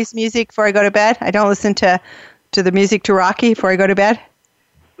Rocky's music before I go to bed? I don't listen to the music to Rocky before I go to bed?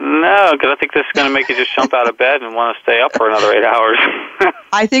 No, because I think this is going to make you just jump out of bed and want to stay up for another 8 hours.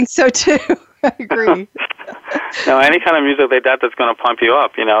 I think so, too. I agree. No, any kind of music like that's going to pump you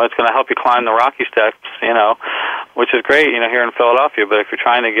up. It's going to help you climb the Rocky steps, which is great, here in Philadelphia. But if you're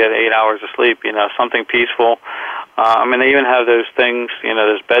trying to get 8 hours of sleep, something peaceful. They even have those things,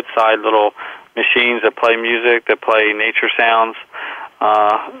 those bedside little machines that play music, that play nature sounds,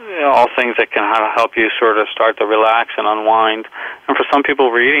 all things that can help you sort of start to relax and unwind. And for some people,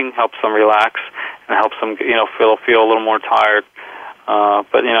 reading helps them relax and helps them, feel a little more tired.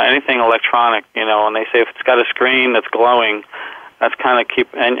 But anything electronic, and they say if it's got a screen that's glowing, that's kind of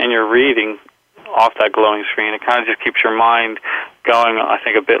and you're reading off that glowing screen, it kind of just keeps your mind going, I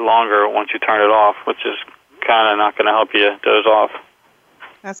think, a bit longer once you turn it off, which is kind of not going to help you doze off.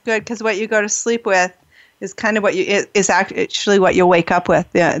 That's good, because what you go to sleep with is kind of what is actually what you'll wake up with.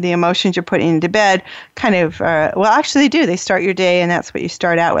 The emotions you're putting into bed kind of, well, actually they do. They start your day, and that's what you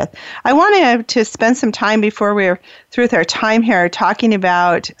start out with. I wanted to spend some time before we're through with our time here talking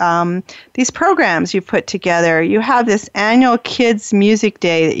about these programs you've put together. You have this annual Kids Music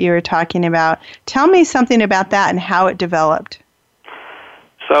Day that you were talking about. Tell me something about that and how it developed.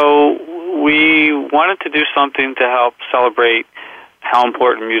 So we wanted to do something to help celebrate how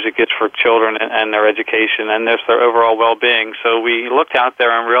important music is for children and their education and their overall well-being. So we looked out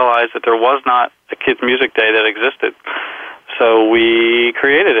there and realized that there was not a Kids Music Day that existed. So we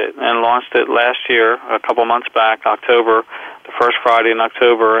created it and launched it last year, a couple months back, October, the first Friday in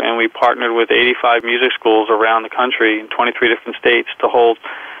October, and we partnered with 85 music schools around the country in 23 different states to hold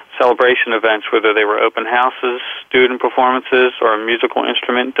celebration events, whether they were open houses, student performances, or musical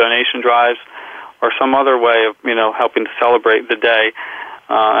instrument donation drives, or some other way of, helping to celebrate the day.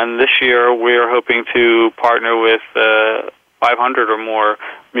 And this year we're hoping to partner with 500 or more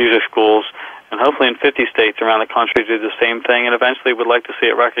music schools, and hopefully in 50 states around the country do the same thing, and eventually would like to see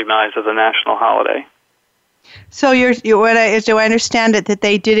it recognized as a national holiday. So do I understand it that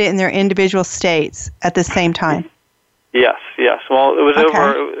they did it in their individual states at the same time? Yes. Well, it was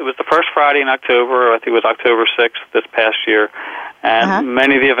it was the first Friday in October. I think it was October 6th this past year. And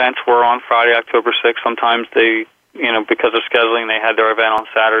many of the events were on Friday, October 6th. Sometimes they, because of scheduling, they had their event on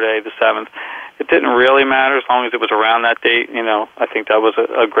Saturday, the 7th. It didn't really matter as long as it was around that date. I think that was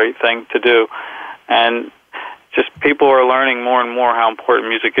a great thing to do. And just people are learning more and more how important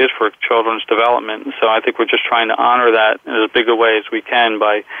music is for children's development. And so I think we're just trying to honor that in as big a way as we can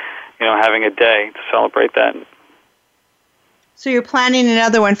by, having a day to celebrate that. So you're planning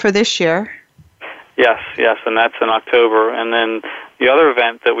another one for this year? Yes, and that's in October. And then the other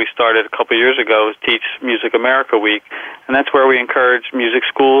event that we started a couple of years ago is Teach Music America Week, and that's where we encourage music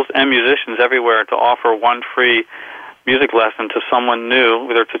schools and musicians everywhere to offer one free music lesson to someone new,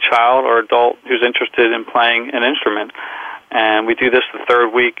 whether it's a child or adult who's interested in playing an instrument. And we do this the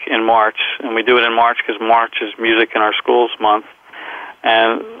third week in March, and we do it in March because March is Music in Our Schools Month.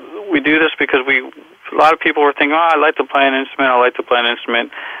 And we do this because a lot of people were thinking, I'd like to play an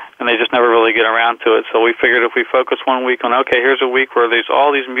instrument, and they just never really get around to it. So we figured if we focus 1 week on, here's a week where there's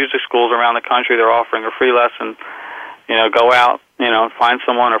all these music schools around the country, they're offering a free lesson, go out, find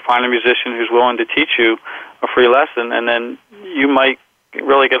someone or find a musician who's willing to teach you a free lesson, and then you might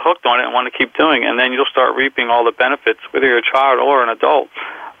really get hooked on it and want to keep doing it, and then you'll start reaping all the benefits, whether you're a child or an adult,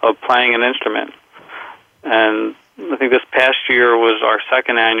 of playing an instrument. And I think this past year was our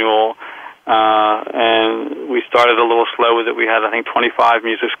second annual, and we started a little slow with it. We had, 25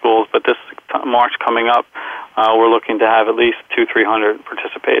 music schools, but this March coming up, we're looking to have at least 200-300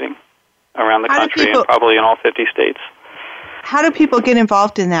 participating around the country and probably in all 50 states. How do people get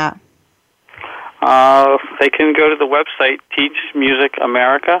involved in that? They can go to the website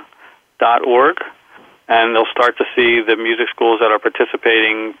teachmusicamerica.org, and they'll start to see the music schools that are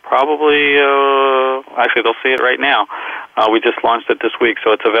participating probably, actually they'll see it right now. We just launched it this week,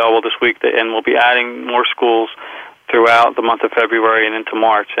 so it's available this week, and we'll be adding more schools throughout the month of February and into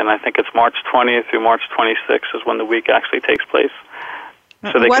March, and I think it's March 20th through March 26th is when the week actually takes place.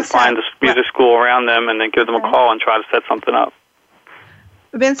 So they can find the music school around them and then give them a call and try to set something up.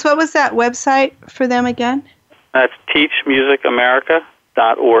 Vince, what was that website for them again? That's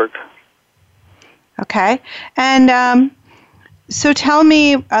teachmusicamerica.org. Okay. And so tell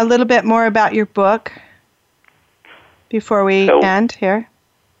me a little bit more about your book before we end here.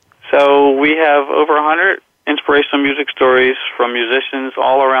 So we have over 100 inspirational music stories from musicians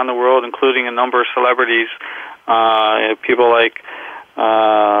all around the world, including a number of celebrities, people like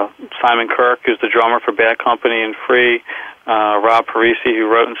Simon Kirk, who's the drummer for Bad Company and Free, Rob Parisi, who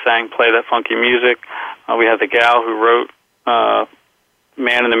wrote and sang Play That Funky Music. We have the gal who wrote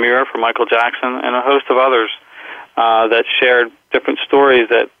Man in the Mirror for Michael Jackson, and a host of others that shared different stories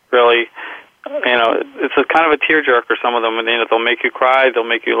that really, it's a kind of a tearjerker, some of them. And, they'll make you cry, they'll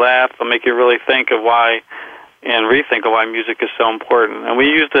make you laugh, they'll make you really think of why and rethink of why music is so important. And we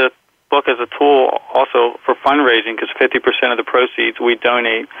use the book as a tool also for fundraising, because 50% of the proceeds we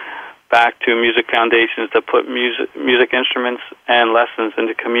donate back to music foundations that put music instruments and lessons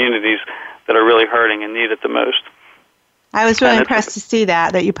into communities that are really hurting and need it the most. I was really impressed to see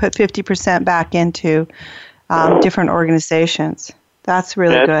that you put 50% back into different organizations. That's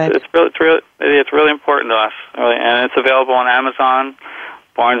really good. It's really important to us, really. And it's available on Amazon,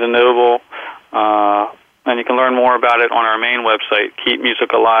 Barnes & Noble, and you can learn more about it on our main website,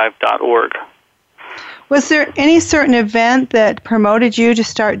 keepmusicalive.org. Was there any certain event that promoted you to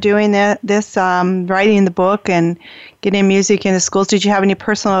start doing this, writing the book and getting music into schools? Did you have any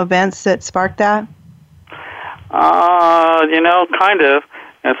personal events that sparked that? Kind of.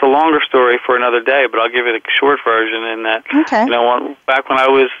 And it's a longer story for another day, but I'll give it a short version in that, back when I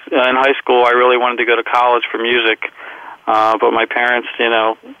was in high school, I really wanted to go to college for music, but my parents,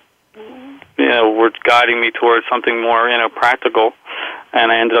 were guiding me towards something more, practical, and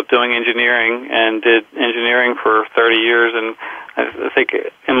I ended up doing engineering and did engineering for 30 years, and I think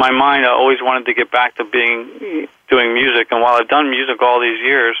in my mind I always wanted to get back to doing music, and while I've done music all these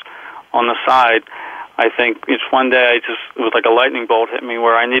years on the side, I think it's one day it was like a lightning bolt hit me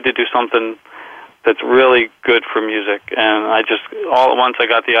where I need to do something that's really good for music. And I just, all at once, I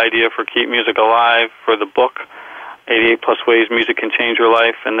got the idea for Keep Music Alive, for the book, 88 Plus Ways Music Can Change Your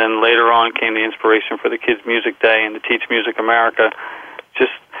Life. And then later on came the inspiration for the Kids Music Day and to Teach Music America.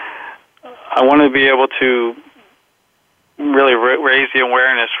 Just, I want to be able to really raise the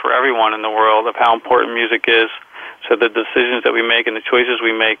awareness for everyone in the world of how important music is, so the decisions that we make and the choices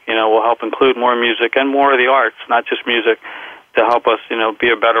we make, will help include more music and more of the arts, not just music, to help us, be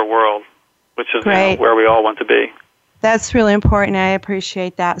a better world, which is where we all want to be. That's really important. I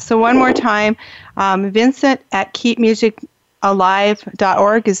appreciate that. So one more time, Vincent at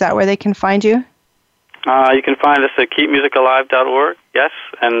keepmusicalive.org. Is that where they can find you? You can find us at keepmusicalive.org, yes,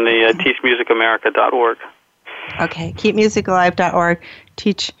 and the teachmusicamerica.org. Okay, keepmusicalive.org,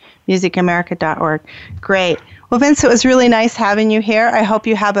 teachmusicamerica.org. Great. Well, Vince, it was really nice having you here. I hope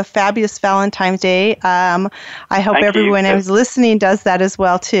you have a fabulous Valentine's Day. I hope everyone who's listening does that as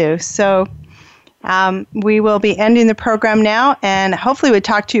well, too. So we will be ending the program now, and hopefully we'll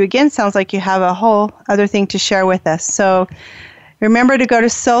talk to you again. Sounds like you have a whole other thing to share with us. So remember to go to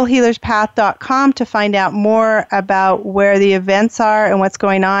soulhealerspath.com to find out more about where the events are and what's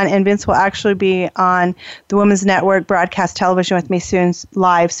going on. And Vince will actually be on the Women's Network broadcast television with me soon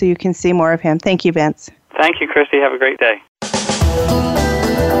live, so you can see more of him. Thank you, Vince. Thank you, Christy. Have a great day.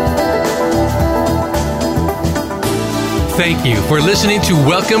 Thank you for listening to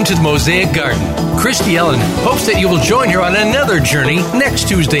Welcome to the Mosaic Garden. Christy Ellen hopes that you will join her on another journey next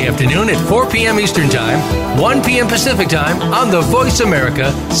Tuesday afternoon at 4 p.m. Eastern Time, 1 p.m. Pacific Time on the Voice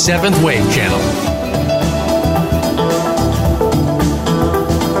America 7th Wave Channel.